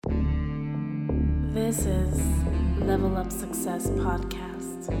This is Level Up Success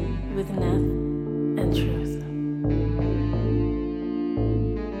Podcast with Neth and Truth.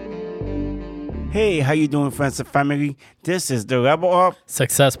 Hey, how you doing, friends and family? This is the Level Up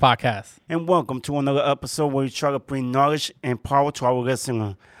Success Podcast. and welcome to another episode where we try to bring knowledge and power to our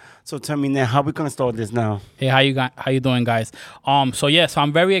listener. So tell me now, how we gonna start this now? Hey, how you doing, guys? So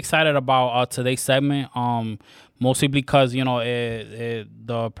I'm very excited about today's segment. Mostly because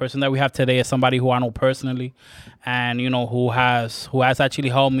the person that we have today is somebody who I know personally, and who has actually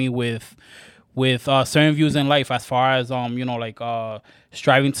helped me with certain views in life as far as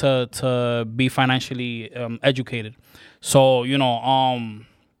striving to be financially educated. So we're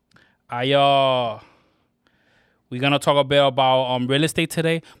gonna talk a bit about real estate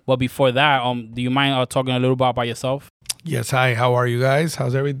today, but before that, do you mind talking a little bit about yourself? Yes, hi. How are you guys?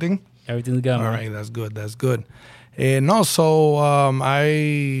 How's everything? Everything's good. All man. right, that's good. That's good. I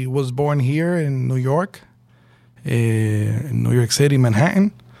was born here in New York, in New York City,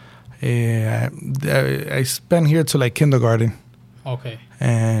 Manhattan. I spent here till like kindergarten, Okay.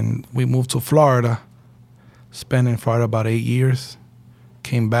 and we moved to Florida. Spent in Florida about 8 years.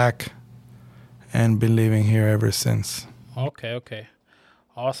 Came back, and been living here ever since. Okay.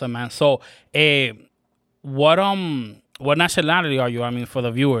 Awesome, man. So, what nationality are you? I mean, for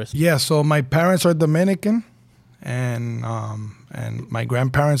the viewers. Yeah, so my parents are Dominican, and my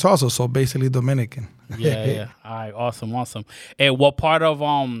grandparents also. So basically Dominican. Yeah. All right, awesome. What part of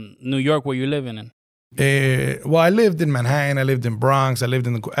New York were you living in? Well, I lived in Manhattan. I lived in Bronx.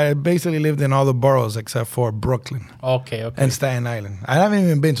 I basically lived in all the boroughs except for Brooklyn Okay. and Staten Island. I haven't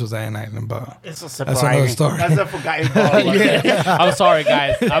even been to Staten Island, but It's a that's surprise. another story. That's a forgotten part. I'm sorry,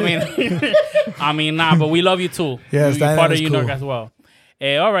 guys. I mean, but we love you too. Yeah, you're Staten part of Island's New York cool. as well.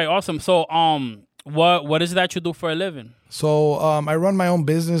 All right, awesome. So, what is it that you do for a living? So I run my own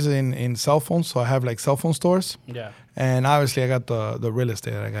business in cell phones. So I have like cell phone stores, Yeah. and obviously I got the real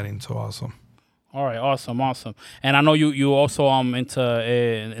estate that I got into also. All right, awesome. And I know you also into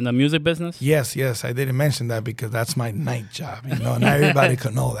in the music business. Yes, I didn't mention that because that's my night job. Not everybody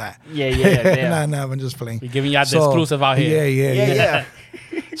could know that. Yeah. No, I'm just playing. We're giving y'all the exclusive out here. Yeah.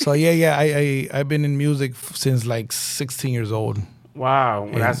 So I've been in music since like 16 years old. Wow,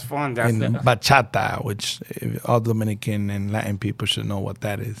 well, that's fun. That's in bachata, which all Dominican and Latin people should know what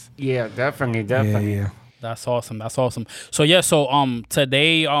that is. yeah, definitely. Yeah. That's awesome. So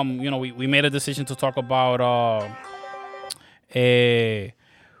today we made a decision to talk about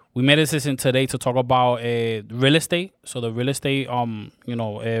real estate. So the real estate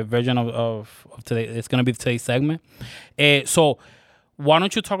version of today, it's gonna be today's segment. So why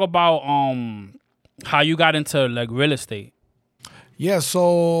don't you talk about how you got into like real estate? Yeah,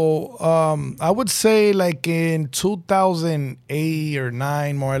 so I would say like in 2008 or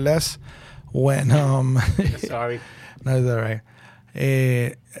 9, more or less, when Sorry. no, it's all right.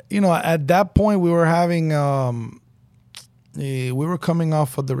 At that point we were having we were coming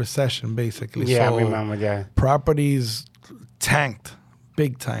off of the recession basically. Yeah, so I remember that. properties tanked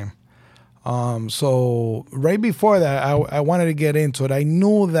big time. So right before that, I wanted to get into it. I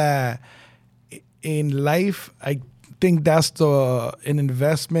knew that in life, I think that's an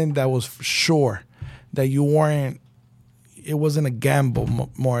investment that was sure, that you weren't. It wasn't a gamble,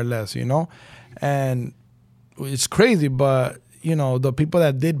 more or less, and it's crazy. But the people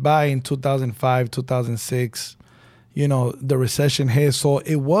that did buy in 2005, 2006, the recession hit. So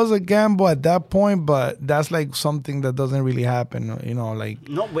it was a gamble at that point, but that's like something that doesn't really happen. No,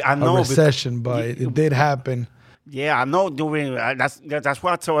 I know. a recession, but it did happen. Yeah, I know. That's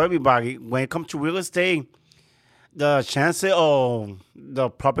what I tell everybody. When it comes to real estate, the chances of the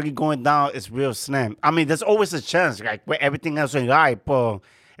property going down is real slim. I mean, there's always a chance, like with everything else in life. But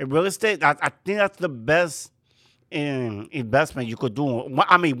in real estate, I think that's the best investment you could do.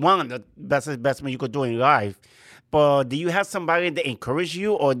 One of the best investment you could do in life. But do you have somebody that encouraged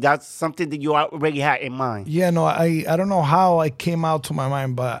you, or that's something that you already had in mind? Yeah, no, I don't know how it came out to my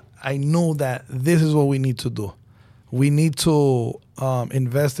mind, but I knew that this is what we need to do. We need to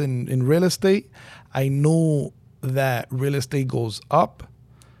invest in real estate. I knew that real estate goes up,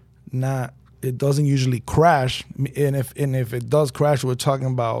 it doesn't usually crash. And if it does crash, we're talking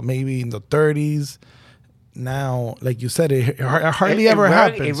about maybe in the 30s. Now, like you said, it hardly ever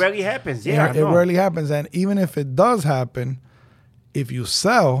happens. It rarely happens. Yeah, It rarely happens. And even if it does happen, if you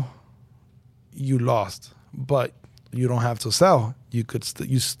sell, you lost. But you don't have to sell. You could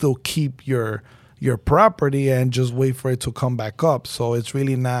you still keep your property and just wait for it to come back up. So it's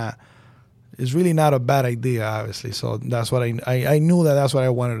really not a bad idea, obviously. So that's what I knew that's what I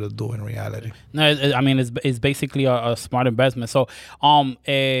wanted to do in reality. No, it's basically a smart investment. So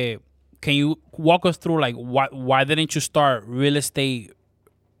can you walk us through like why didn't you start real estate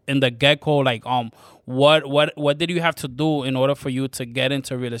in the get-go? Like what did you have to do in order for you to get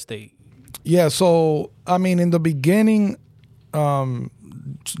into real estate? Yeah, so I mean, in the beginning,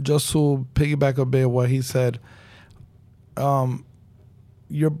 just to piggyback a bit what he said,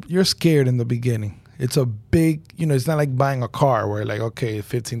 you're scared in the beginning. It's a big, it's not like buying a car where like, okay,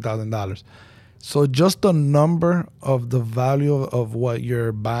 $15,000. So just the number of the value of what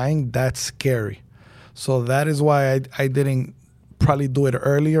you're buying, that's scary. So that is why I didn't probably do it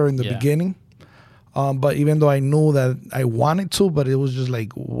earlier in the beginning. But even though I knew that I wanted to, but it was just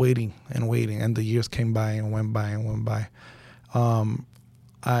like waiting, and the years came by and went by.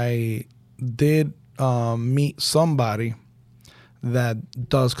 I did meet somebody that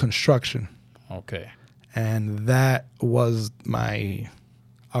does construction. Okay. And that was my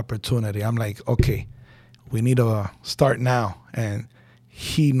opportunity. I'm like, okay, we need to start now. And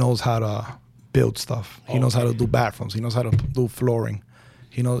he knows how to build stuff. He knows how to do bathrooms. He knows how to do flooring.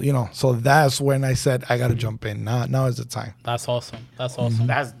 So that's when I said I got to jump in. Now is the time. That's awesome.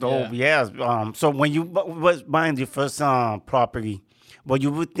 That's dope. Yeah. So when you was buying your first property, were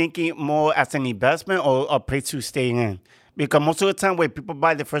you thinking more as an investment or a place to stay in? Because most of the time when people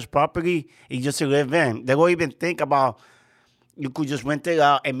buy the first property, it's just to live in. They don't even think about you could just rent it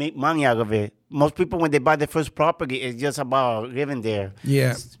out and make money out of it. Most people, when they buy the first property, it's just about living there.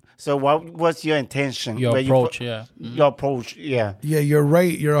 Yeah. So what was your intention? Your approach, Your approach, yeah. Yeah, you're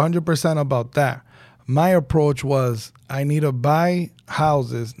right. You're 100% about that. My approach was I need to buy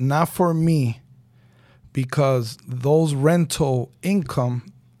houses, not for me, because those rental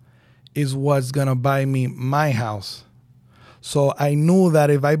income is what's going to buy me my house. So I knew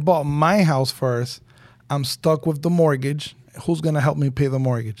that if I bought my house first, I'm stuck with the mortgage. Who's going to help me pay the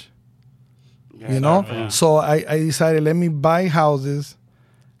mortgage? Yeah. So I decided, let me buy houses,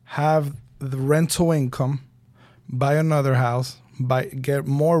 have the rental income, buy another house, get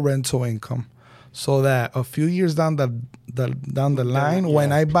more rental income, so that a few years down the line,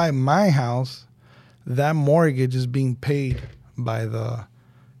 when I buy my house, that mortgage is being paid by the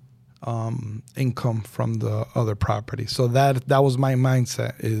income from the other property. So that was my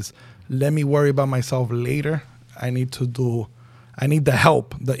mindset, is let me worry about myself later. I need the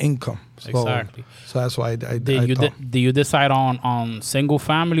help, the income. So, exactly. So that's why I did you decide on single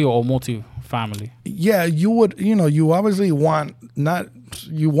family or multi-family? Yeah, you would, you obviously want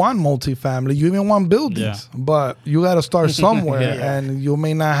multifamily. You even want buildings, but you got to start somewhere, and you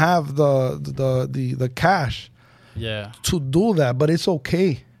may not have the cash to do that, but it's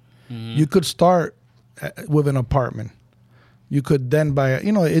okay. Mm-hmm. You could start with an apartment. You could then buy,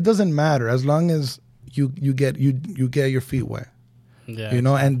 it doesn't matter as long as you get your feet wet. Yeah.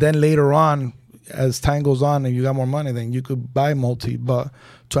 And then later on, as time goes on and you got more money, then you could buy multi. But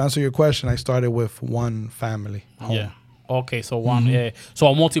to answer your question, I started with one family home. Yeah. Okay, so one. Mm-hmm. Yeah. So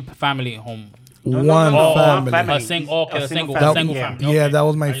a multi-family home. One family. A single family. Yeah, that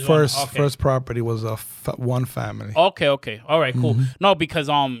was my first property was one family. Okay. All right, cool. Mm-hmm. No, because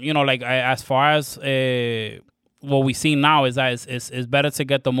as far as what we see now is that it's better to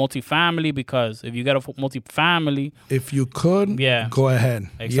get the multifamily, because if you get a multifamily, if you could, go ahead.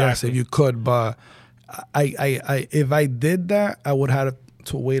 Exactly. Yes, if you could, but I if I did that, I would have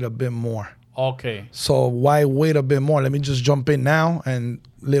to wait a bit more. Okay. So why wait a bit more? Let me just jump in now and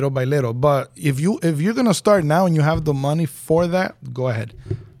little by little. But if you're gonna start now and you have the money for that, go ahead.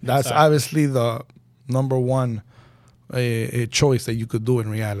 That's obviously the number one a choice that you could do in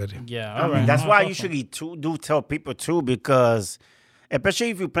reality. Yeah, all right. That's why I usually do tell people too, because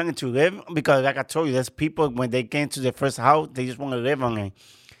especially if you're planning to live, because like I told you, there's people when they get into their first house, they just want to live on it,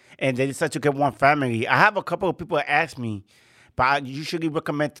 and they decide to get one family. I have a couple of people that ask me, but I usually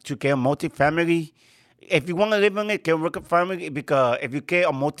recommend to get a multi-family. If you want to live on it, get a family, because if you get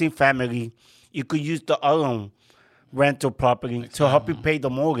a multi-family, you could use the other rental property to help you pay the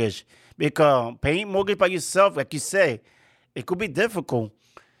mortgage. Because paying mortgage by yourself, like you say, it could be difficult.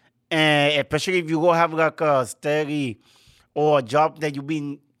 And especially if you go have like a steady or a job that you've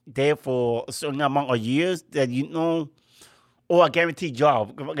been there for a certain amount of years that or a guaranteed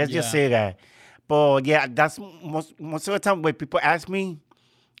job. Let's just say that. But yeah, that's most of the time when people ask me,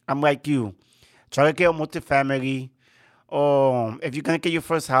 I'm like you. Try to get a multifamily. Or if you're going to get your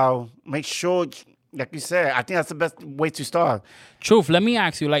first house, make sure, like you said, I think that's the best way to start. Truth, let me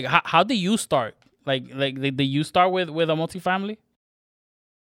ask you, like, how did you start? Like did you start with a multifamily?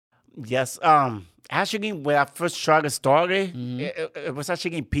 Yes. Actually, when I first started, it was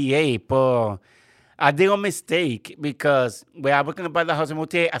actually in PA, but I did a mistake because when I was going to buy the house in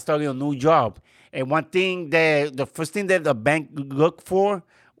Monterey, I started a new job. And the first thing that the bank looked for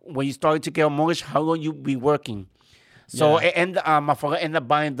when you started to get a mortgage, how long you be working. So my father ended up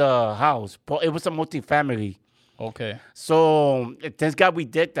buying the house, but it was a multi-family. Okay. So thank God we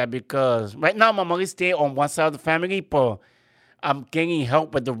did that, because right now my mother stay on one side of the family, but I'm getting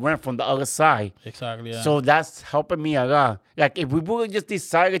help with the rent from the other side. Exactly. Yeah. So that's helping me a lot. Like if we would have just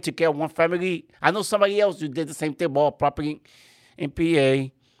decided to get one family, I know somebody else who did the same thing, bought property in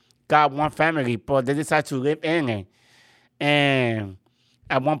PA, got one family, but they decided to live in it. And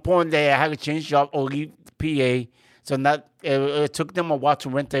at one point they had to change job or leave PA. So it took them a while to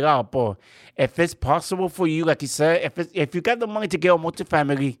rent it out. But if it's possible for you, like you said, if you got the money to get a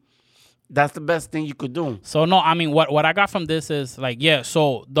multifamily, that's the best thing you could do. So no, I mean what I got from this is like, yeah,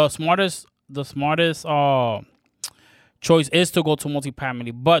 so the smartest choice is to go to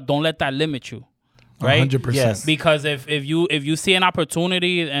multifamily, but don't let that limit you. Right? 100%. Yes. Because if you see an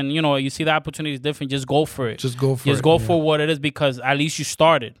opportunity and you see the opportunity is different, just go for it. Just go for it. Just go for what it is, because at least you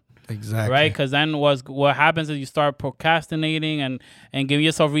started. Exactly. Right? Because then what happens is you start procrastinating and giving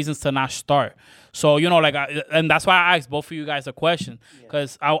yourself reasons to not start. So, and that's why I asked both of you guys a question.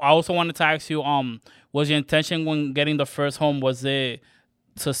 Because I also wanted to ask you, was your intention when getting the first home, was it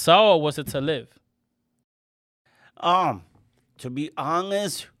to sell or was it to live? To be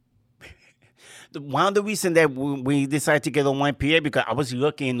honest, one of the reasons that we decided to get on one PA, because I was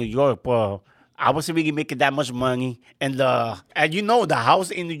looking in New York, but I wasn't really making that much money. And the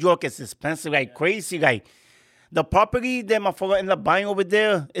house in New York is expensive like crazy. Like the property that my father ended up buying over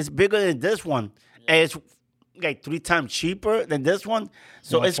there is bigger than this one. And it's like 3 times cheaper than this one.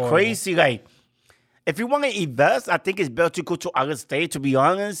 So More it's affordable. crazy. Like if you want to invest, I think it's better to go to other state, to be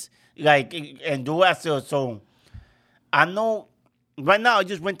honest. Like, and do it. So I know right now I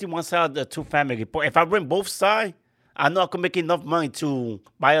just renting one side of the 2 family. But if I rent both sides, I know I can make enough money to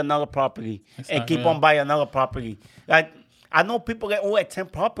buy another property and keep on buying another property. Like I know people that own 10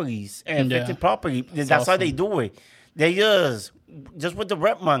 properties and 15 properties. That's awesome. how they do it. They just with the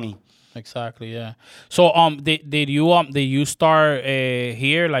rent money. Exactly, yeah. So did you start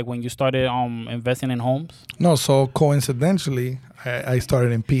here, like when you started investing in homes? No, so coincidentally, I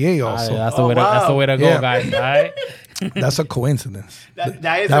started in PA also. That's the way to go, Yeah. guys. All right. That's a coincidence.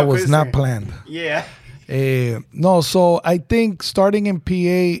 That was not planned. Yeah. No, so I think starting in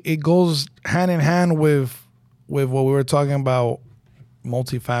PA, it goes hand in hand with what we were talking about,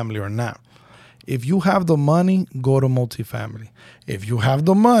 multifamily or not. If you have the money, go to multifamily. If you have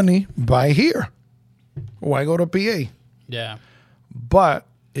the money, buy here. Why go to PA? Yeah. But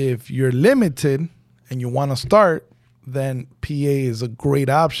if you're limited and you want to start, then PA is a great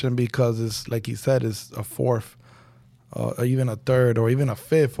option, because it's, like he said, it's a fourth, even a third, or even a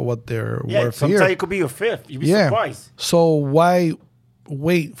fifth of what they're worth sometimes here. it could be a fifth. You'd be surprised. So why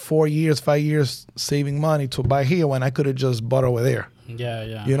wait 4 years, 5 years saving money to buy here when I could have just bought over there?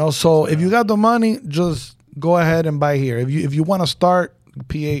 Yeah. So if you got the money, just go ahead and buy here. If you want to start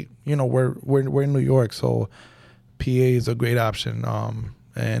PA, we're in New York, so PA is a great option.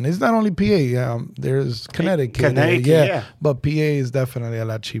 And it's not only PA. There's Connecticut. Yeah. But PA is definitely a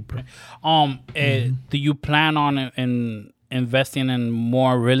lot cheaper. Do you plan on in investing in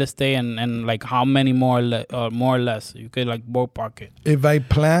more real estate and like how many more or less? You could like ballpark it. If I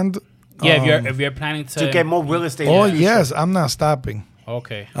planned, if you're planning to get more real estate. oh yes, I'm not stopping.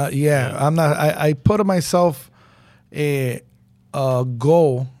 Okay. I'm not. I put myself a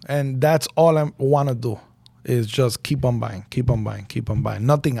goal, and that's all I want to do. Is just keep on buying.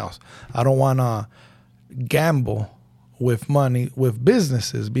 Nothing else. I don't want to gamble with money with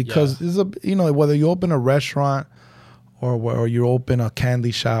businesses, because it's whether you open a restaurant or you open a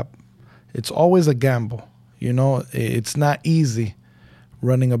candy shop, it's always a gamble. It's not easy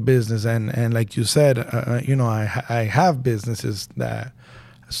running a business, and like you said, I have businesses that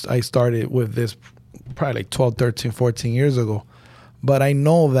I started with this probably like 12, 13, 14 years ago, but I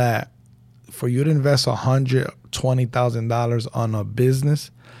know that for you to invest $120,000 on a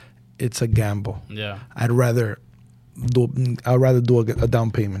business, it's a gamble. Yeah. I'd rather do a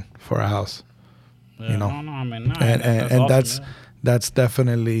down payment for a house. Yeah, No, I mean, and awesome, that's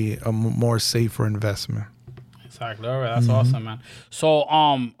definitely a more safer investment. Exactly. All right, that's awesome, man. So,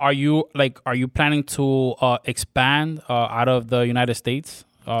 are you planning to expand out of the United States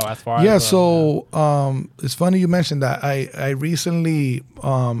as far as? So it's funny you mentioned that. I recently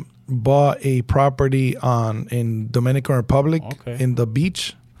bought a property in Dominican Republic in the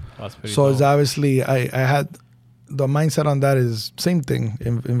beach. That's pretty So dope. it's obviously I had the mindset on that is same thing,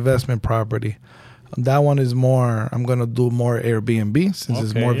 investment property. That one is more, I'm going to do more Airbnb since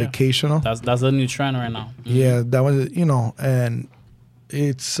it's more vacational. That's a new trend right now. Yeah, that was, and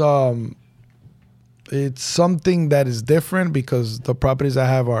it's It's something that is different because the properties I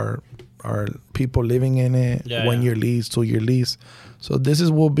have are people living in it, 1 year lease, 2 year lease. So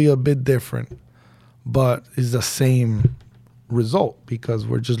will be a bit different, but it's the same result because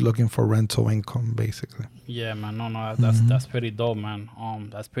we're just looking for rental income basically. Yeah, man. No, that's pretty dope, man.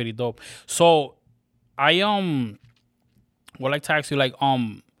 That's pretty dope. So I would like to ask you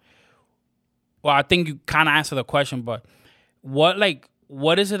well, I think you kind of answered the question, but what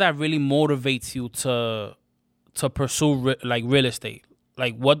is it that really motivates you to pursue real estate?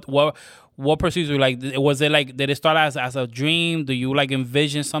 Like what pursues you? Like, was it did it start as a dream? Do you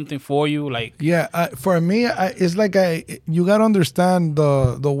envision something for you? For me, it's you gotta understand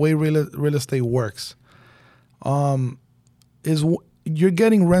the way real estate works. Is you're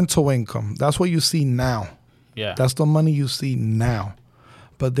getting rental income. That's what you see now. Yeah, that's the money you see now.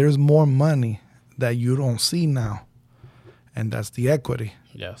 But there's more money that you don't see now, and that's the equity.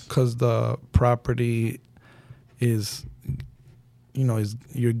 Yes, because the property is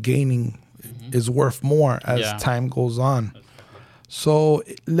you're gaining is worth more as time goes on. So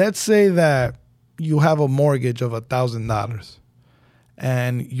let's say that you have a mortgage of $1,000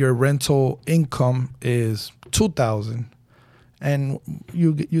 and your rental income is $2,000 and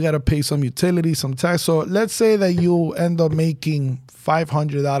you got to pay some utilities, some tax. So let's say that you end up making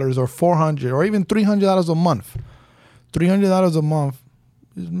 $500 or $400 or even $300 a month. $300 a month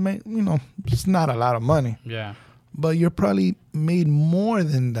is, it's not a lot of money. Yeah. But you're probably made more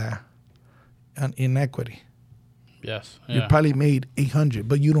than that in equity. Yes. Yeah. You probably made $800,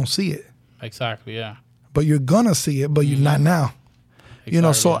 but you don't see it. Exactly, yeah. But you're going to see it, but you're not now.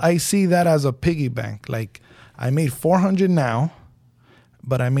 Exactly, so I see that as a piggy bank. Like, I made $400 now,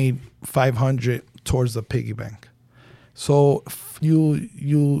 but I made $500 towards the piggy bank. So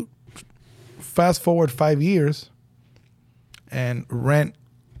you fast forward 5 years, and rent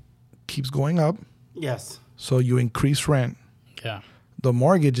keeps going up. Yes. So you increase rent. Yeah. The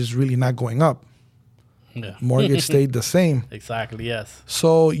mortgage is really not going up. Yeah. Mortgage stayed the same. Exactly, yes.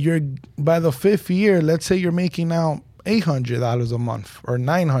 So by the 5th year, let's say you're making now $800 a month or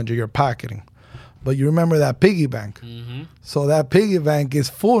 $900 you're pocketing. But you remember that piggy bank. Mm-hmm. So that piggy bank is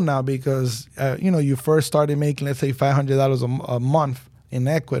full now because, you first started making, let's say, $500 a month in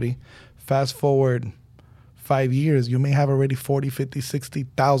equity. Fast forward 5 years, you may have already $40,000,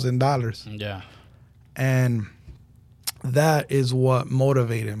 $50,000, $60,000. Yeah. And that is what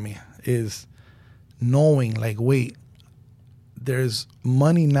motivated me, is knowing, wait, there's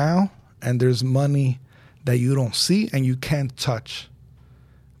money now and there's money that you don't see and you can't touch,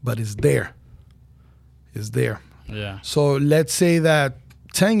 but it's there. It's there. Yeah. So let's say that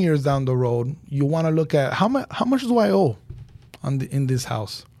 10 years down the road, you want to look at how much do I owe in this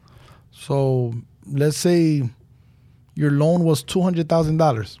house? So let's say your loan was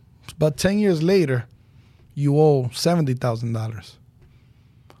 $200,000, but 10 years later, you owe $70,000.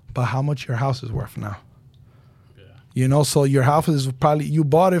 But how much your house is worth now? Yeah. So your house is probably, you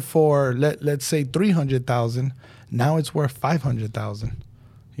bought it for let's say $300,000. Now it's worth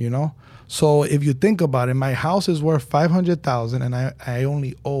 $500,000. So if you think about it, my house is worth $500,000 and I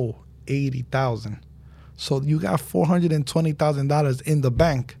only owe $80,000. So you got $420,000 in the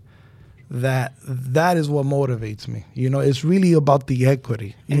bank. That is what motivates me. It's really about the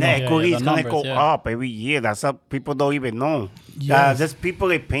equity. And the equity is going to go yeah. up every year. That's what people don't even know. Yes. There's people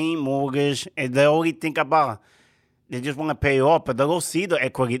that paying mortgage and they only think about, they just want to pay off, but they don't see the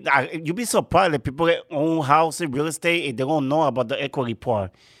equity. You'd be surprised that people that own house in real estate and they don't know about the equity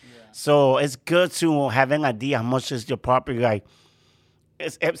part. Yeah. So it's good to have an idea how much is your property like.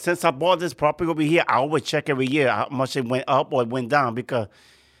 Since I bought this property over here, I always check every year how much it went up or it went down because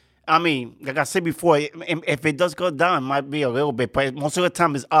like I said before, if it does go down, it might be a little bit, but most of the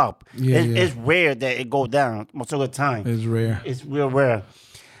time it's up. It's rare that it go down most of the time. It's rare. It's real rare.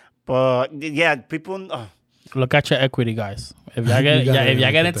 But yeah, people... Look at your equity, guys. If y'all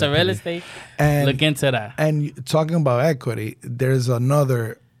get into real estate, look into that. And talking about equity, there's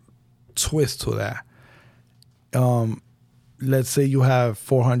another twist to that. Let's say you have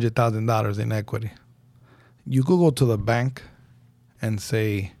 $400,000 in equity. You could go to the bank and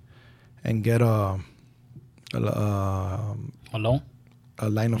say... and get a loan? A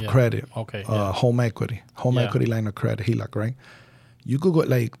line of credit. Okay. Home equity. Equity line of credit, HELOC, right? You could go,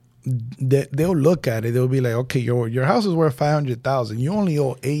 they'll look at it. They'll be like, okay, your house is worth $500,000. You only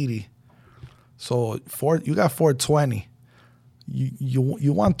owe $80,000. So you got $420,000.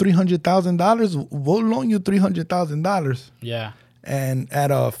 You want $300,000? We'll loan you $300,000. Yeah. And at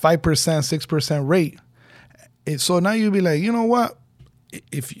a 5%, 6% rate. So now you'll be like, you know what?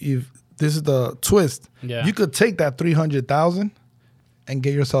 If this is the twist, you could take that $300,000 and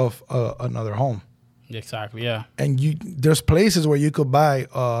get yourself another home. Exactly. Yeah. And there's places where you could buy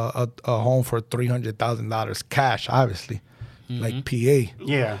a home for $300,000 cash, obviously, like PA.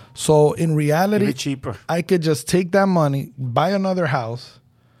 Yeah. So in reality, Maybe cheaper. I could just take that money, buy another house.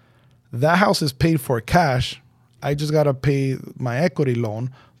 That house is paid for cash. I just got to pay my equity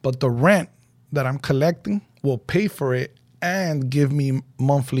loan, but the rent that I'm collecting will pay for it and give me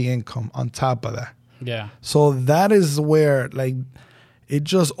monthly income on top of that. Yeah. So that is where, like, it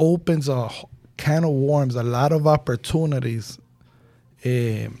just opens a can of worms. A lot of opportunities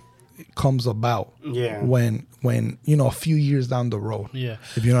comes about Yeah. when a few years down the road. Yeah.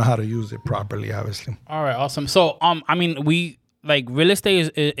 If you know how to use it properly, obviously. All right. Awesome. So, I mean, we like real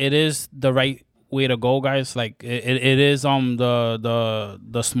estate it is the right way to go, guys. Like it is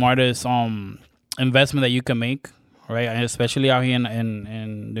the smartest investment that you can make, right? And especially out here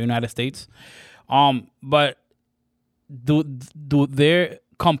in the United States. But do there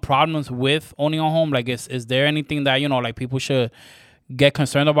come problems with owning a home? Like, is there anything that like people should get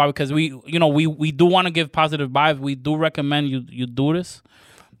concerned about? Because we do want to give positive vibes. We do recommend you do this.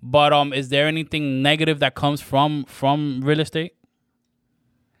 But is there anything negative that comes from real estate?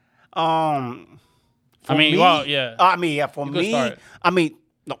 For I mean, me, well, yeah. For You could me, start. the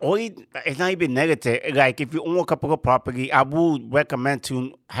only it's not even negative. Like if you own a couple of property, I would recommend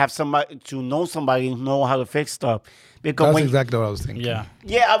to have somebody who know how to fix stuff. Because That's when exactly what I was thinking. Yeah.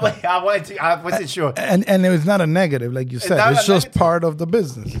 I wasn't sure. And it's not a negative, like you said. not It's a just negative. part of the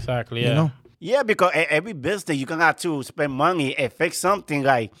business. Exactly. Yeah. You know? Yeah, because every business you're gonna have to spend money and fix something.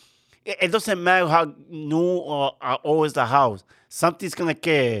 Like it doesn't matter how new or old is the house. Something's gonna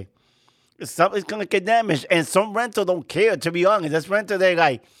get damaged, and some rental don't care. To be honest, that's rental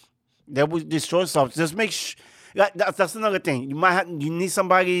they will destroy stuff. Just make sure. That's another thing. You need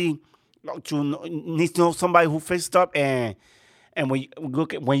somebody to know somebody who fixed up, and when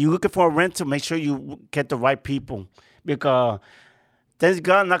you're looking for a rental, make sure you get the right people, because. Thank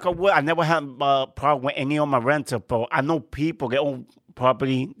God, knock on wood, I never had a problem with any of my rental, but I know people that own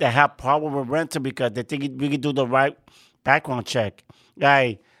property that have problem with rental because they think we can do the right background check.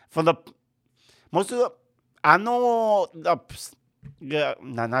 Like, I know not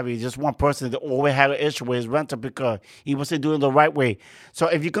really, just one person that always had an issue with his rental because he wasn't doing the right way. So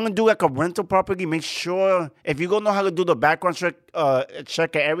if you're gonna do like a rental property, make sure if you're gonna know how to do the background check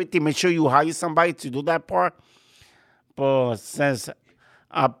and everything, make sure you hire somebody to do that part. But since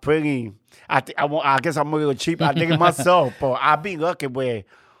I guess I'm a little cheap. I think it myself, but I've been lucky with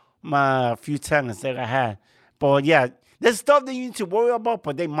my few tenants that I had. But yeah, there's stuff that you need to worry about,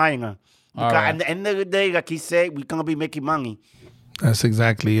 but they minor. Because right. at the end of the day, like he said, we're gonna be making money. That's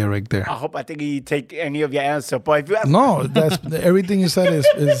exactly it right there. I think you take any of your answer. But if you have No, that's everything you said is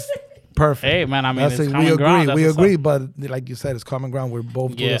perfect. Hey, man, I mean, That's it's it. common We agree. ground. That's We what's agree, up. but like you said, it's common ground. We're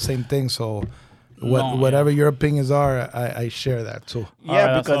both doing Yeah. the same thing. So No, whatever your opinions are, I share that too. yeah, Alright,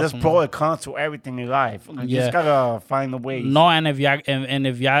 that's because awesome, there's pro and cons to everything in life. You Yeah. just gotta find a way. No, and if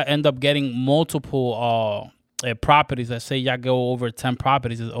y'all end up getting multiple properties, let's say y'all go over 10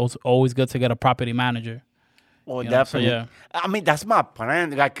 properties, it's also always good to get a property manager. Oh, You know, so, definitely. yeah. I mean, that's my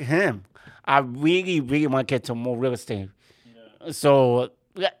plan. Like him, I really, really want to get to more real estate. So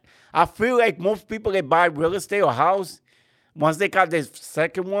I feel like most people that buy real estate or house, once they got their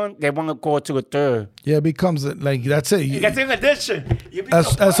second one, they want to go to a third. Yeah, it becomes like that's it. That's in addition.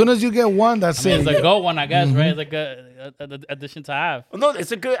 As soon as you get one, that's It's it. a good one, I guess, right? It's a good addition to have. No,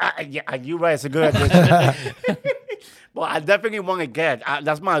 it's a good. Yeah, you're right. It's a good addition. But I definitely want to get.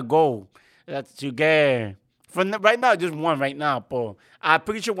 That's my goal. That's to get. Right now, just one right now. But I'm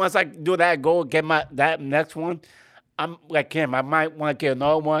pretty sure once I do that goal, get that next one, I'm like him. I might want to get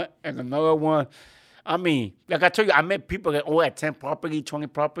another one and another one. I mean, like I told you, I met people that own at 10 property, 20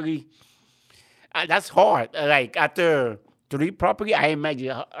 property. That's hard. Like after 3 property, I imagine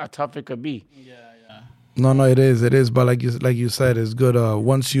how tough it could be. No, it is. But like you said, it's good.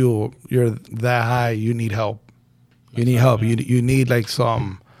 Once you're that high, you need help. You need help. You need like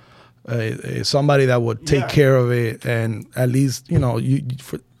somebody that would take care of it, and at least you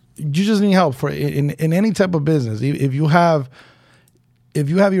just need help for in any type of business. If you have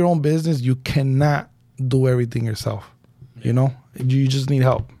your own business, you cannot do everything yourself. You just need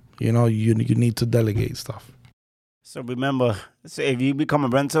help. You need to delegate stuff. So remember, if you become a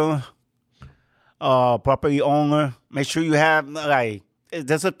rental property owner, make sure you have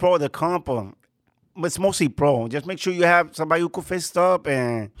there's a pro, the comp, but it's mostly pro. Just make sure you have somebody who could fix up.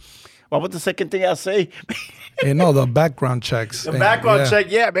 And what was the second thing I say? The background checks. The background check,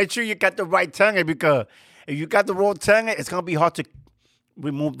 yeah. Make sure you got the right tenant, because if you got the wrong tenant, it's gonna be hard to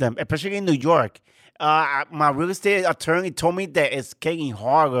remove them, especially in New York. My real estate attorney told me that it's getting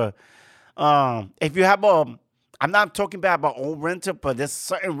harder if you have I'm not talking about old renter, but there's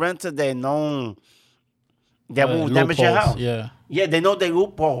certain renter they know that won't damage your loopholes, house. Yeah. Yeah, they know they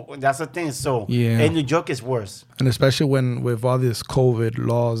loophole. That's the thing. So Yeah. in New York, it's worse. And especially when with all these COVID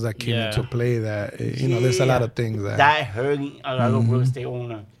laws that came Yeah. into play, that there's a lot of things that hurting a lot of real estate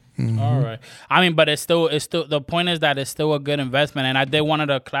owner. All right. I mean, but it's still the point is that it's still a good investment, and I did wanted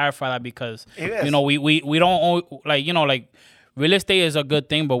to clarify that because It is. we don't like real estate is a good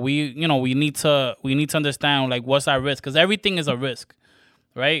thing, but we need to understand like what's our risk, because everything is a risk,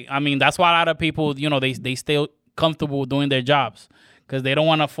 right? I mean, that's why a lot of people they stay comfortable doing their jobs because they don't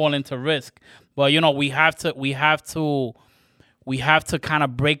want to fall into risk. But we have to kind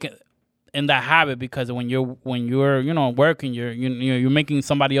of break it in that habit, because when you're working, you're making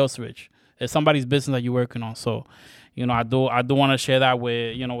somebody else rich. It's somebody's business that you're working on. So, I do want to share that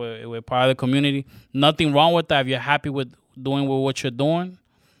with with part of the community. Nothing wrong with that if you're happy with doing what you're doing.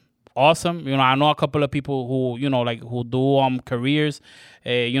 Awesome. I know a couple of people who who do careers,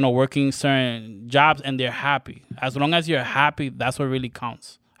 working certain jobs, and they're happy. As long as you're happy, that's what really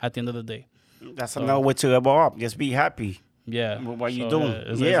counts at the end of the day. That's another way to level up. Just be happy. Yeah. With what you doing.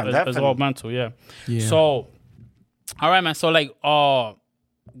 It's Definitely. all mental. Yeah. Yeah. So, all right, man. So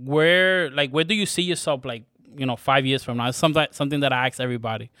where do you see yourself 5 years from now? It's something that I ask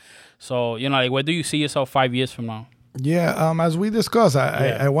everybody. So, where do you see yourself 5 years from now? Yeah, as we discussed,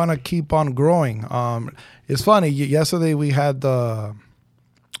 I want to keep on growing. It's funny. Yesterday we had the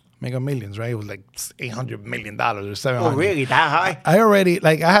Mega Millions, right? It was like $800 million or $700. Oh, really? That high? I already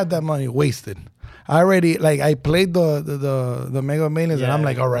I had that money wasted. I played the Mega Millions, and I'm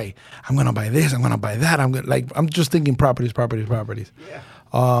like, all right, I'm gonna buy this, I'm gonna buy that. I'm just thinking properties. Yeah.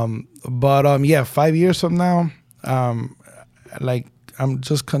 But 5 years from now, I'm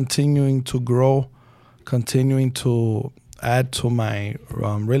just continuing to grow, continuing to add to my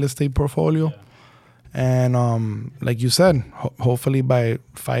real estate portfolio. And like you said, hopefully by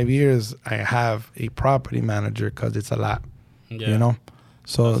 5 years, I have a property manager, because it's a lot,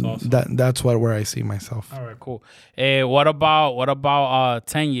 So That's awesome. that's where I see myself. All right, cool. What about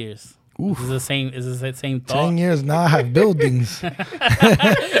 10 years? Oof. Is this the same thought? 10 years now, I have buildings. All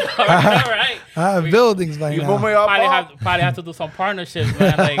right. I have buildings by now. Probably have to do some partnerships,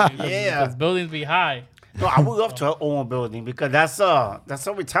 man. Yeah. Because buildings be high. No, I would love to own a building, because that's a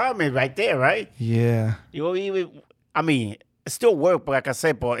retirement right there, right? Yeah. You don't even, I mean, it's still work, but like I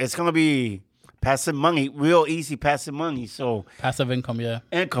said, but it's gonna be passive money, real easy passive money. So Passive income, yeah.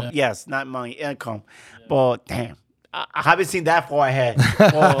 income, yes, not money, income. But damn, I haven't seen that far ahead.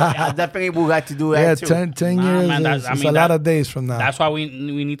 Well, I definitely would like to do that Yeah, too. 10 Nah, years man, is a lot of days from now. That's why we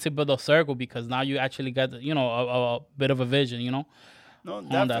need to build a circle, because now you actually got a bit of a vision, No,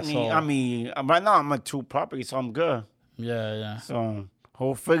 that, definitely. so- I mean, right now I'm at 2 properties, so I'm good. Yeah. So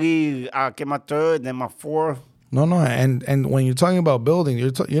hopefully I'll get my 3rd, then my 4th. No, and when you're talking about building,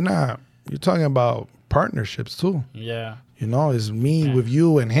 you're talking about partnerships too. Yeah. It's me with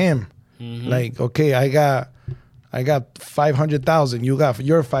you and him. Mm-hmm. Like, okay, I got 500,000. You got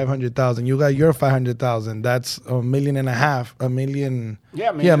your 500,000. You got your 500,000. That's $1.5 million. $1 million.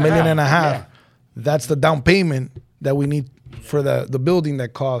 Yeah, $1.5 million. Yeah. That's the down payment that we need for the building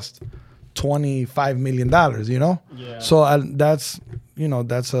that costs $25 million. Yeah. So that's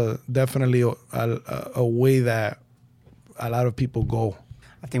definitely a way that a lot of people go.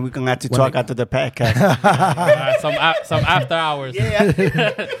 I think we're gonna have to talk after the podcast. Some after hours.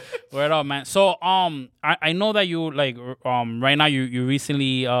 Yeah. Word up, man. So I know that you right now you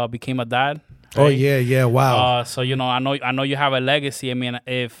recently became a dad. Oh right? yeah, wow. So I know you have a legacy. I mean,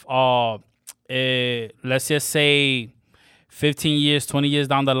 if let's just say 15 years, 20 years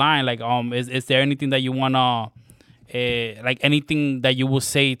down the line, is there anything that you wanna anything that you will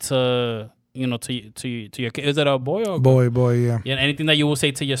say to to your kid? Is it a boy or boy, yeah. Yeah, anything that you will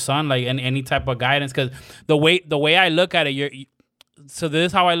say to your son, like any type of guidance? Because the way I look at it, so this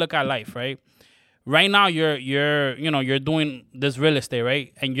is how I look at life, right? Right now, you're doing this real estate,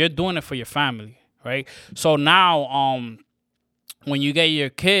 right? And you're doing it for your family, right? So now, when you get your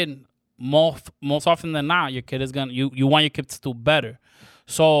kid, most often than not, your kid is you want your kid to do better.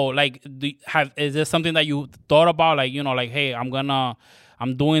 So is there something that you thought about, hey,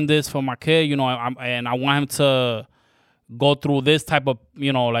 I'm doing this for my kid, and I want him to go through this type of,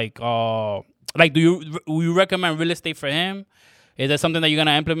 do you recommend real estate for him? Is that something that you're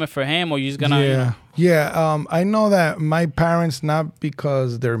gonna implement for him, or you're just gonna? Yeah. I know that my parents, not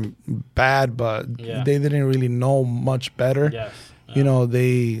because they're bad, but they didn't really know much better. Yes.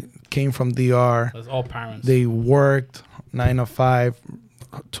 They came from DR. That's all parents. They worked 9 to 5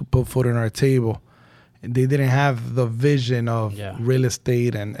 to put food on our table. They didn't have the vision of Yeah. real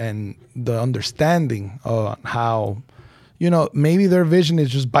estate and the understanding of how, maybe their vision is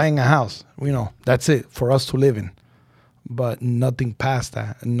just buying a house. That's it for us to live in. But nothing past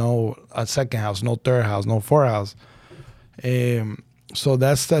that. No a second house, no third house, no fourth house. So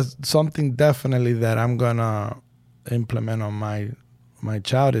that's something definitely that I'm gonna implement on my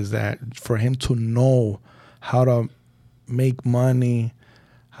child, is that for him to know how to make money.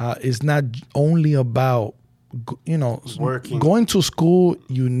 It's not only about Working. going to school.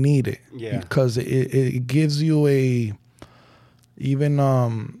 You need it, Yeah. because it gives you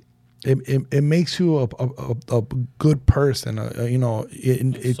it makes you a good person.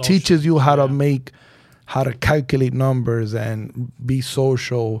 It social. teaches you how to calculate numbers and be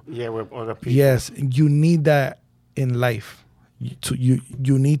social. Yeah, with other people. Yes, you need that in life.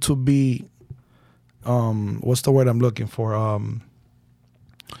 You need to be what's the word I'm looking for?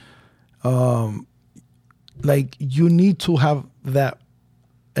 Like you need to have that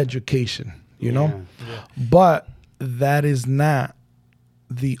education, Yeah. but that is not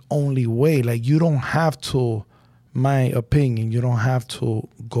the only way. Like you don't have to, my opinion, you don't have to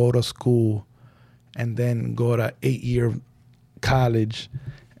go to school and then go to 8-year college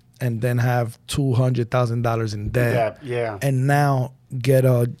and then have $200,000 in debt. Yeah. And now get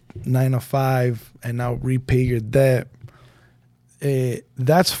a 9-to-5 and now repay your debt.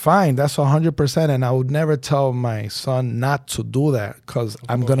 That's fine. That's 100%. And I would never tell my son not to do that, because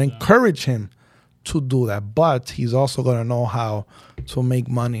I'm going to encourage him to do that. But he's also going to know how to make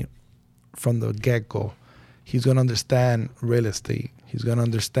money from the get-go. He's going to understand real estate. He's going to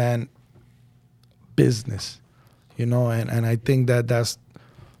understand business, and I think that that's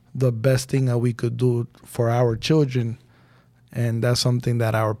the best thing that we could do for our children. And that's something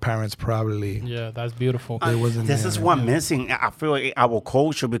that our parents probably Yeah, that's beautiful. This is what missing. I feel like our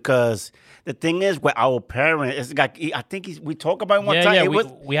culture, because the thing is with our parents, it's like I think we talked about it one time. Yeah, It was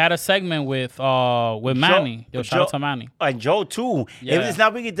we had a segment with Manny. Yo, shout out to Manny. and Joe too. Yeah. It's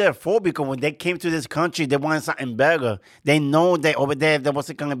not really their fault, because when they came to this country, they wanted something better. They know that over there they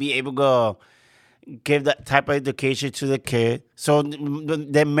wasn't gonna be able to give that type of education to the kid. So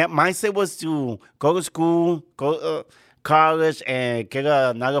their mindset was to go to school, go college, and get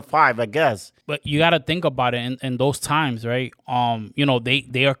another 5, I guess. But you got to think about it in those times, right?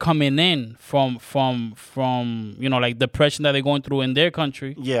 They are coming in from like depression that they're going through in their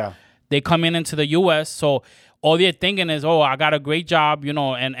country. Yeah. They come into the U.S. So all they're thinking is, oh, I got a great job, and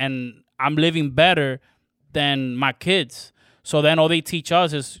I'm living better than my kids. So then all they teach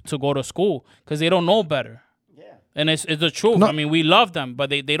us is to go to school, because they don't know better. Yeah. And it's the truth. No. I mean, we love them, but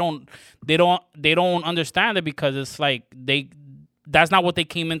they don't understand it, because it's like that's not what they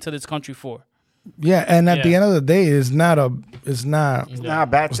came into this country for. Yeah, and at the Yeah. end of the day, it's not It's not a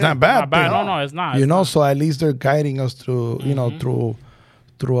bad it's thing. not bad. Not bad. thing. No, it's not. You It's know, not. so at least they're guiding us through,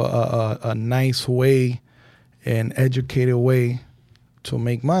 through a nice way, an educated way to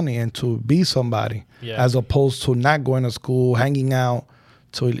make money and to be somebody, Yeah. as opposed to not going to school, hanging out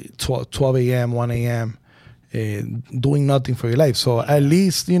till 12 a.m., 1 a.m., doing nothing for your life. So at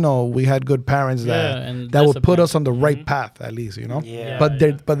least, we had good parents Yeah, and that would put discipline. us on the right path, at least, Yeah. But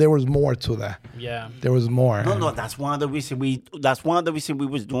there was more to that. Yeah. There was more. No, that's one of the reasons we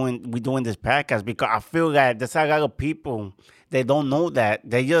doing this podcast, because I feel that there's a lot of people, they don't know that.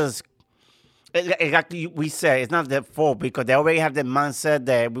 They just, like we said, it's not their fault, because they already have the mindset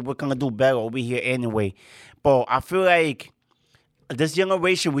that we were gonna do better over here anyway. But I feel like this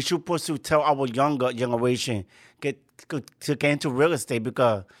generation, we should supposed to tell our younger generation to get into real estate,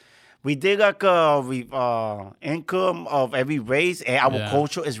 because we did like income of every race, and our Yeah.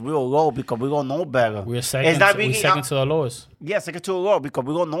 culture is real low, because we don't know better. We're It's second. not We're really second to the lowest. Yeah, second to the law, because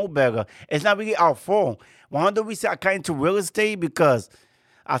we don't know better. It's not really our fault. One of the reasons I got into real estate, because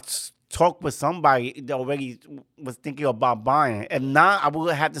I talked with somebody that already was thinking about buying. If not, I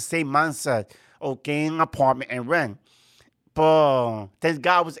would have the same mindset of getting an apartment and rent. But thank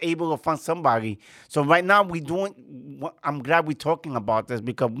God I was able to find somebody. So right now I'm glad we're talking about this,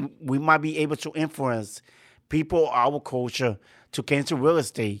 because we might be able to influence people, our culture, to get into real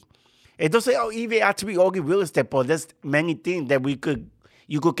estate. It doesn't even have to be only real estate, but there's many things that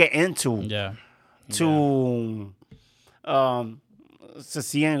you could get into Yeah. to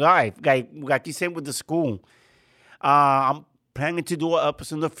succeed in life. Like you said with the school. I'm planning to do an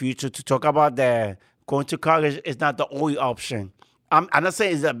episode in the future to talk about that going to college is not the only option. I'm not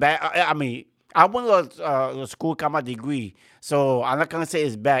saying it's a bad. I mean, I went to school, got my degree, so I'm not gonna say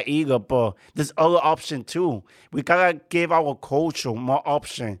it's bad either. But there's other option too. We gotta give our culture more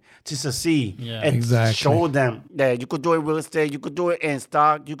option to succeed, Yeah. and Exactly. show them that you could do it in real estate, you could do it in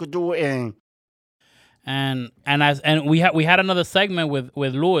stock, you could do it in And we had another segment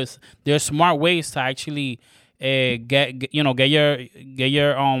with Lewis. There's smart ways to actually get your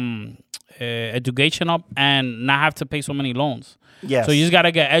education up and not have to pay so many loans. Yes. So you just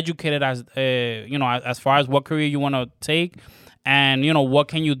gotta get educated as as far as what career you want to take, and what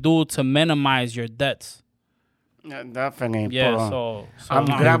can you do to minimize your debts. Yeah, definitely. Yeah. But, So I'm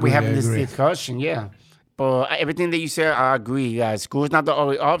no, glad we're I having this agree. discussion. Yeah. But everything that you said, I agree. Yeah, school is not the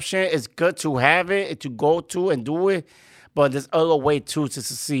only option. It's good to have it, to go to and do it, but there's other way too to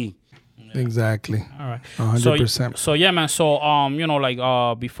succeed. Exactly. All right. 100%. So yeah, man. So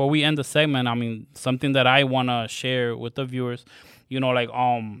before we end the segment, I mean, something that I wanna share with the viewers,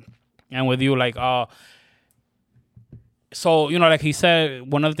 and with you, so like he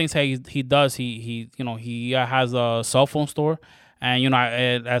said, one of the things that he does, he has a cell phone store, and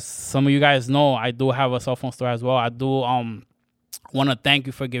as some of you guys know, I do have a cell phone store as well. I do want to thank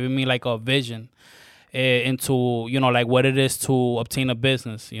you for giving me like a vision into what it is to obtain a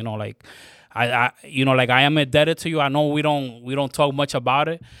business. I am indebted to you. I know we don't talk much about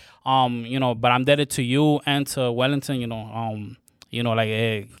it, but I'm indebted to you and to Wellington.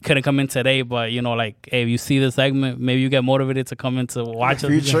 Couldn't come in today, but if you see the segment, maybe you get motivated to come in to watch us.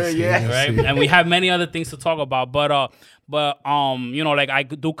 Future, yeah. Right, and we have many other things to talk about, but I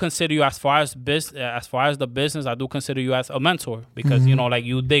do consider you, as far as the business, I do consider you as a mentor, because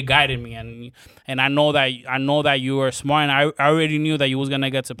you did guided me, and I know that you are smart, and I already knew that you was gonna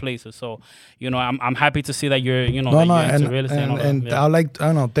get to places. So I'm happy to see that you're you're into real estate and all that.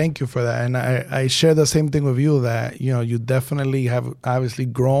 and Yeah. thank you for that. And I share the same thing with you, that you definitely have obviously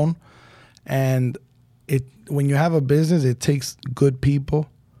grown, and when you have a business, it takes good people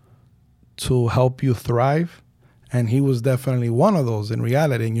to help you thrive. And he was definitely one of those in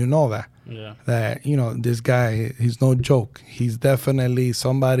reality, and that. Yeah. That, this guy, he's no joke. He's definitely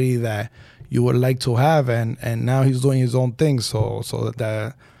somebody that you would like to have, and now he's doing his own thing. So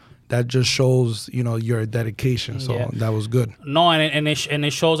that just shows, your dedication. So Yeah. that was good. No, and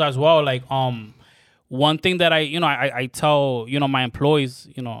it shows as well. One thing that I tell my employees,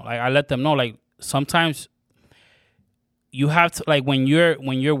 I let them know, sometimes you have to, when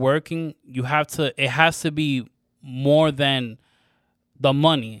you're working, it has to be more than the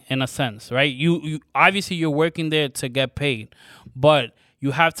money, in a sense, right? You obviously you're working there to get paid, but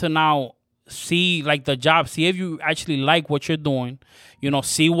you have to now see the job, see if you actually like what you're doing,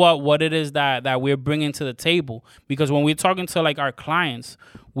 see what it is that we're bringing to the table. Because when we're talking to our clients,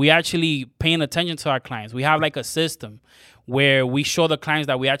 we actually paying attention to our clients. We have a system where we show the clients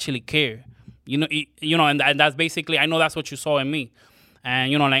that we actually care, and that's basically, I know that's what you saw in me,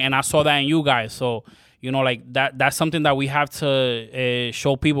 and and I saw that in you guys. So that's something that we have to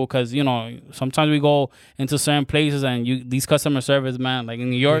show people, because sometimes we go into certain places and these customer service, man,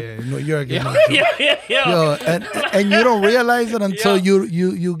 in New York. Yeah, New York. Yeah. Yo, and you don't realize it until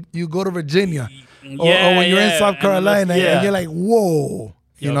you go to Virginia, or when you're in South Carolina, and you're like, whoa.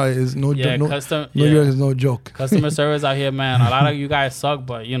 It's no Yeah, joke. custom- New yeah. York is no joke. Customer service out here, man. A lot of you guys suck,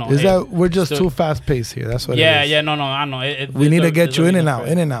 but Is that we're just too fast paced here? That's what it is. Yeah, no, I know. We need to get you in and out.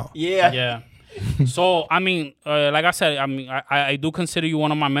 Yeah. Yeah. So I mean, like I said, I do consider you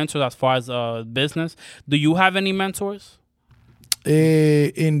one of my mentors as far as business. Do you have any mentors?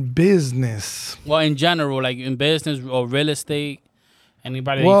 In business. Well, in general, in business or real estate,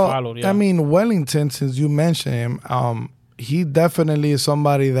 anybody that you followed? Yeah. I mean, Wellington, since you mentioned him, he definitely is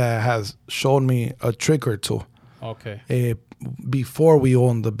somebody that has shown me a trick or two. Okay. Before we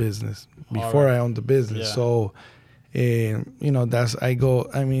owned the business, before right. I owned the business. Yeah. So, that's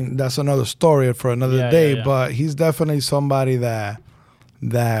another story for another day. Yeah. But he's definitely somebody that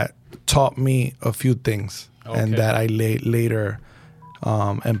taught me a few things, and that I later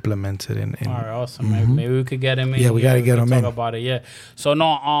implemented in. All right, awesome. Maybe we could get him in. Yeah, we gotta get him in. Talk about it. Yeah. So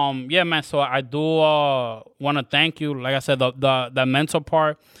no, yeah, man. So I do want to thank you. Like I said, the mentor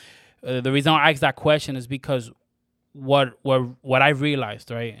part. The reason I asked that question is because what I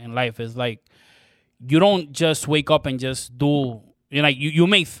realized, right, in life is you don't just wake up and just do.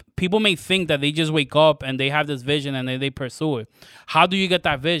 People may think that they just wake up and they have this vision and they pursue it. How do you get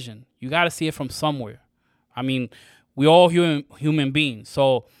that vision? You got to see it from somewhere. I mean, we all human beings.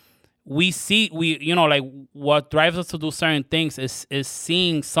 So what drives us to do certain things is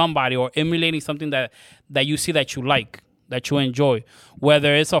seeing somebody or emulating something that you see that you like, that you enjoy.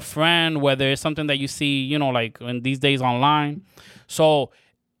 Whether it's a friend, whether it's something that you see, in these days online. So,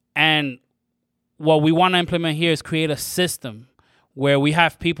 and what we want to implement here is create a system where we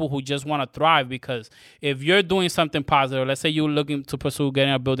have people who just want to thrive. Because if you're doing something positive, let's say you're looking to pursue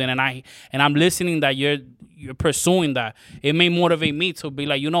getting a building, and I'm listening that you're pursuing that, it may motivate me to be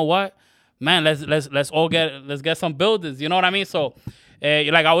like, you know what, man, let's get some builders. You know what I mean? So,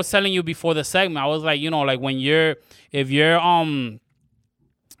 like I was telling you before the segment, I was like, you know, like if you're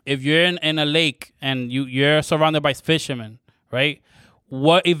in a lake and you're surrounded by fishermen, right?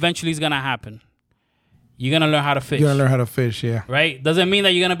 What eventually is gonna happen? You're gonna learn how to fish. You're gonna learn how to fish, yeah. Right? Doesn't mean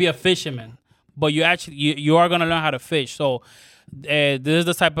that you're gonna be a fisherman, but you are gonna learn how to fish. So this is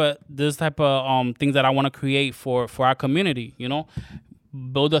the type of things that I want to create for our community. You know,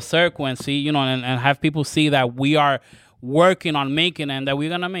 build a circle and see, you know, and have people see that we are working on making it and that we're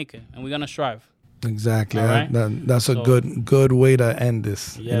gonna make it and we're gonna strive. Exactly. Right? That's a good way to end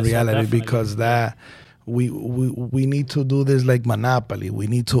this in reality, definitely. because that we need to do this like Monopoly. We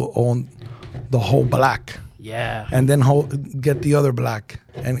need to own the whole block. Yeah. And then get the other block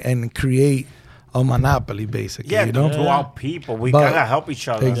and create a monopoly, basically. Yeah, you know? to our people. We But- gotta help each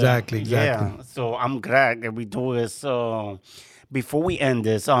other. Exactly. Yeah. So I'm glad that we do this. Before we end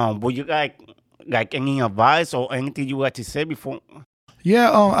this, would you like any advice or anything you like to say before? Yeah,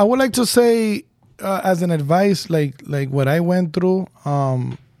 I would like to say as an advice, like what I went through,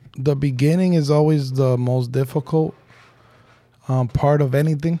 the beginning is always the most difficult part of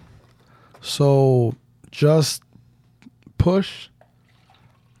anything. So just push,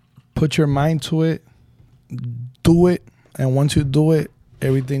 put your mind to it, do it, and once you do it,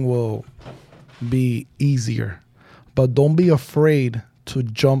 everything will be easier. But don't be afraid to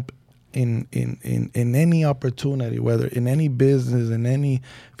jump in any opportunity, whether in any business,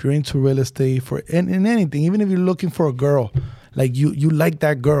 if you're into real estate, in anything, even if you're looking for a girl, like you like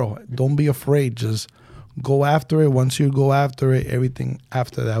that girl, don't be afraid. Just go after it. Once you go after it, everything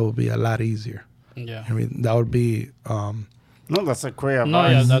after that will be a lot easier. Yeah. I mean, that would be No, that's a great advice. No,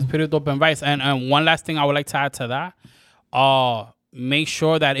 yeah, that's pretty dope advice. And one last thing I would like to add to that, make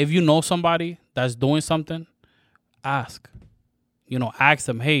sure that if you know somebody that's doing something, ask. You know, ask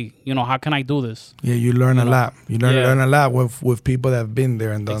them, hey, you know, how can I do this? Yeah, you learn a lot. You learn Yeah. learn a lot with people that have been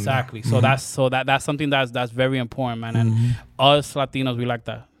there and done Exactly. that. So that's something that's very important, man. And us Latinos, we like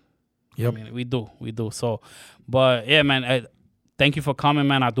that. Yep. I mean, we do. So, but yeah, man, thank you for coming,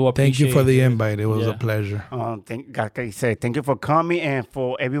 man. I do Thank appreciate you for the it. invite. It was Yeah. a pleasure. Like I said, thank you for coming, and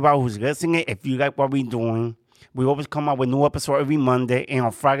for everybody who's listening. If you like what we're doing, we always come out with new episode every Monday, and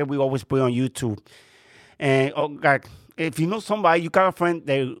on Friday we always put it on YouTube. And like, if you know somebody, you got a friend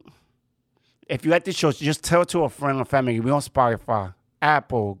that, if you like the show, just tell it to a friend or family. We on Spotify,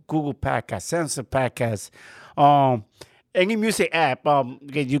 Apple, Google Podcasts, Sensor Podcasts, any music app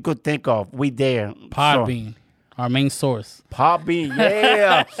that you could think of. We there. Podbean, our main source. Podbean,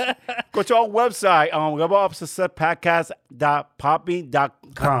 yeah. Go to our website,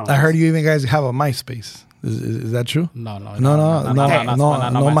 levelupsuccesspodcast.podbean.com. I heard you even guys have a MySpace. Is that true? No, No No,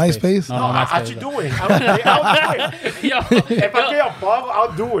 MySpace? I should do it. I'll do it. Yo, If I get a bug,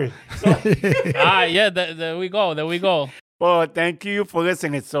 I'll do it. So, yeah, there we go. well, thank you for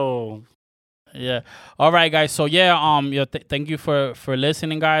listening. So, Yeah. All right, guys. So thank you for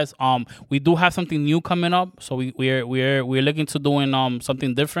listening, guys. We do have something new coming up, so we're looking to doing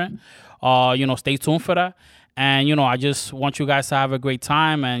something different. Stay tuned for that. And I just want you guys to have a great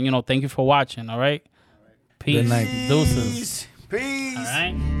time, and thank you for watching. All right. Peace. Good night. Deuces. peace. All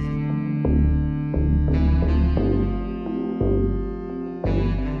right.